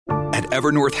At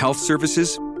Evernorth Health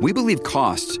Services, we believe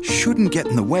costs shouldn't get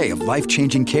in the way of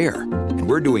life-changing care, and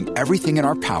we're doing everything in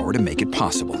our power to make it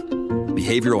possible.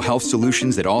 Behavioral health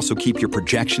solutions that also keep your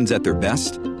projections at their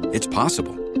best? It's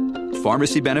possible.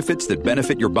 Pharmacy benefits that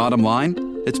benefit your bottom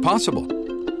line? It's possible.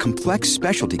 Complex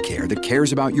specialty care that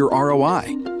cares about your ROI?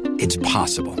 It's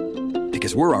possible.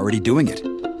 Because we're already doing it.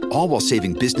 All while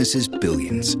saving businesses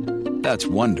billions. That's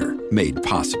Wonder made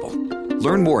possible.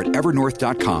 Learn more at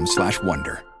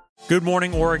evernorth.com/wonder. Good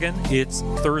morning, Oregon. It's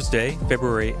Thursday,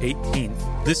 February 18th.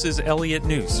 This is Elliot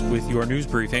News with your news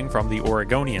briefing from The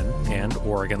Oregonian and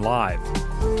Oregon Live.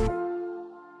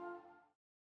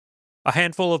 A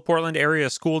handful of Portland area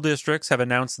school districts have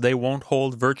announced they won't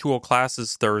hold virtual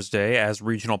classes Thursday as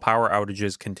regional power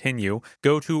outages continue.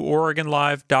 Go to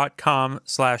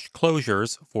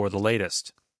OregonLive.com/closures for the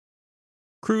latest.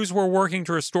 Crews were working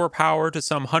to restore power to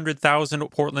some 100,000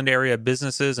 Portland area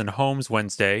businesses and homes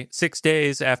Wednesday, 6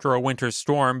 days after a winter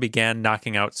storm began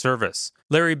knocking out service.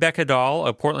 Larry Beckedahl,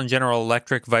 a Portland General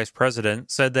Electric vice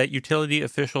president, said that utility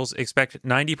officials expect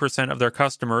 90% of their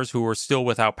customers who were still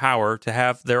without power to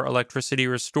have their electricity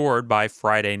restored by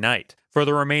Friday night. For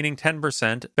the remaining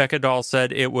 10%, Beckedahl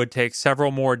said it would take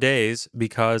several more days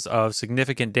because of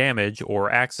significant damage or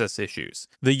access issues.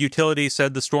 The utility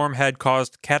said the storm had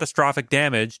caused catastrophic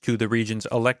damage to the region's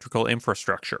electrical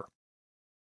infrastructure.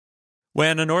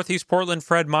 When a Northeast Portland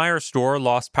Fred Meyer store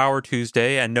lost power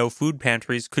Tuesday and no food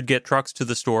pantries could get trucks to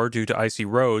the store due to icy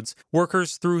roads,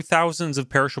 workers threw thousands of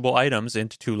perishable items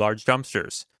into two large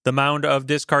dumpsters. The mound of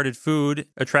discarded food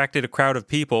attracted a crowd of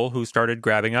people who started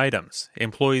grabbing items.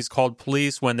 Employees called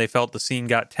police when they felt the scene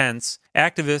got tense.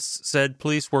 Activists said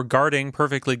police were guarding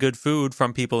perfectly good food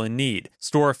from people in need.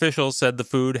 Store officials said the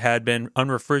food had been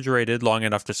unrefrigerated long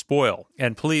enough to spoil,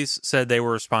 and police said they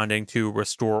were responding to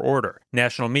restore order.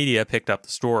 National media picked up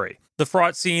the story. The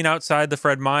fraught scene outside the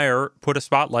Fred Meyer put a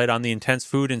spotlight on the intense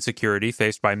food insecurity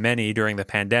faced by many during the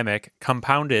pandemic,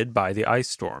 compounded by the ice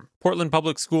storm. Portland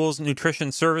Public Schools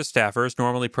nutrition service staffers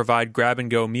normally provide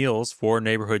grab-and-go meals for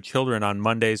neighborhood children on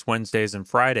Mondays, Wednesdays, and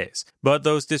Fridays. But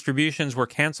those distributions were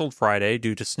canceled Friday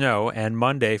due to snow and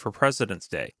Monday for President's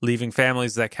Day, leaving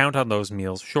families that count on those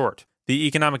meals short. The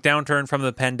economic downturn from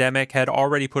the pandemic had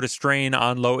already put a strain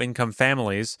on low-income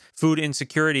families. Food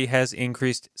insecurity has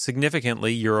increased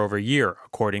significantly year over year,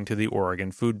 according to the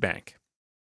Oregon Food Bank.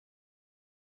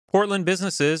 Portland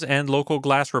businesses and local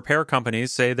glass repair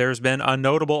companies say there's been a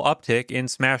notable uptick in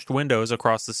smashed windows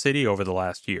across the city over the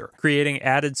last year, creating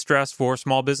added stress for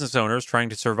small business owners trying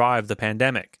to survive the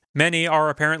pandemic. Many are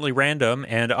apparently random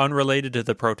and unrelated to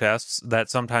the protests that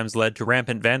sometimes led to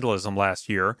rampant vandalism last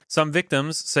year. Some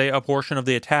victims say a portion of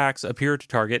the attacks appear to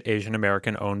target Asian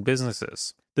American-owned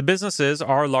businesses. The businesses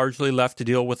are largely left to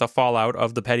deal with the fallout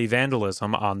of the petty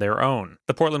vandalism on their own.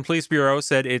 The Portland Police Bureau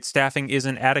said its staffing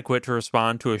isn't adequate to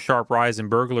respond to a sharp rise in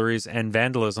burglaries and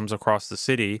vandalisms across the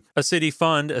city. A city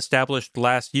fund established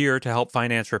last year to help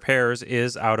finance repairs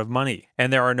is out of money,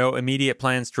 and there are no immediate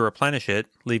plans to replenish it,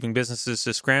 leaving businesses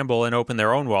to scramble and open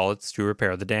their own wallets to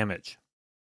repair the damage.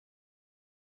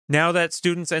 Now that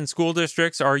students and school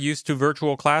districts are used to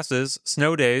virtual classes,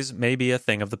 snow days may be a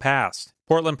thing of the past.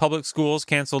 Portland Public Schools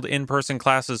canceled in-person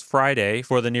classes Friday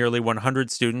for the nearly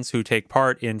 100 students who take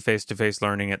part in face-to-face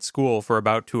learning at school for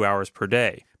about 2 hours per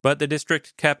day. But the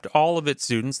district kept all of its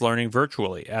students learning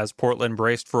virtually, as Portland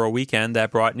braced for a weekend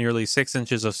that brought nearly 6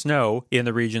 inches of snow in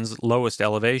the region's lowest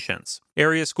elevations.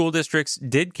 Area school districts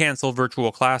did cancel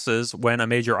virtual classes when a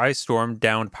major ice storm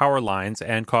downed power lines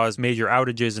and caused major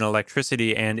outages in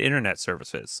electricity and internet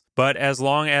services. But as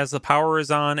long as the power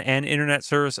is on and internet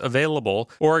service available,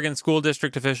 Oregon school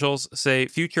district officials say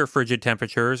future frigid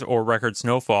temperatures or record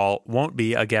snowfall won't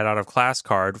be a get-out-of-class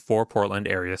card for Portland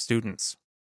area students.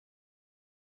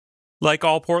 Like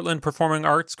all Portland performing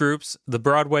arts groups, the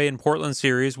Broadway in Portland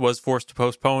series was forced to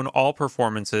postpone all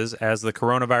performances as the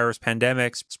coronavirus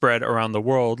pandemic spread around the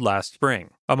world last spring.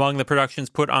 Among the productions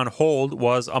put on hold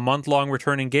was a month-long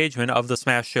return engagement of the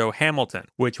smash show Hamilton,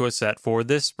 which was set for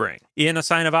this spring. In a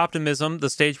sign of optimism, the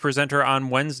stage presenter on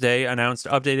Wednesday announced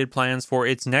updated plans for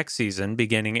its next season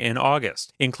beginning in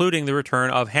August, including the return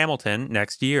of Hamilton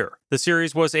next year. The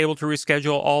series was able to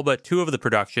reschedule all but 2 of the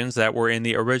productions that were in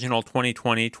the original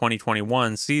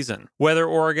 2020-2021 season. Whether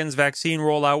Oregon's vaccine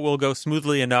rollout will go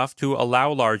smoothly enough to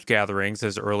allow large gatherings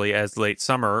as early as late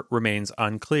summer remains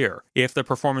unclear. If the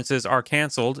performances are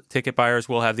canceled, ticket buyers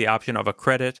will have the option of a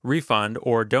credit, refund,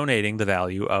 or donating the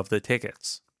value of the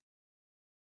tickets.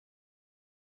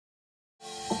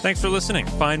 Thanks for listening.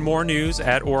 Find more news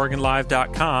at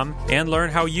OregonLive.com and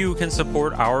learn how you can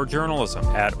support our journalism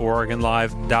at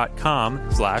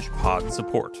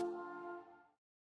OregonLive.com/podsupport.